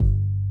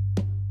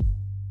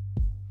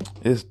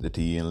It's the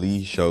T and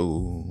Lee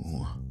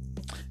show.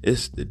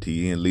 It's the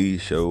T and Lee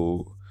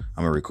show.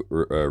 I'm gonna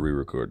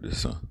re-record this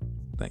song.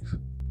 Thanks.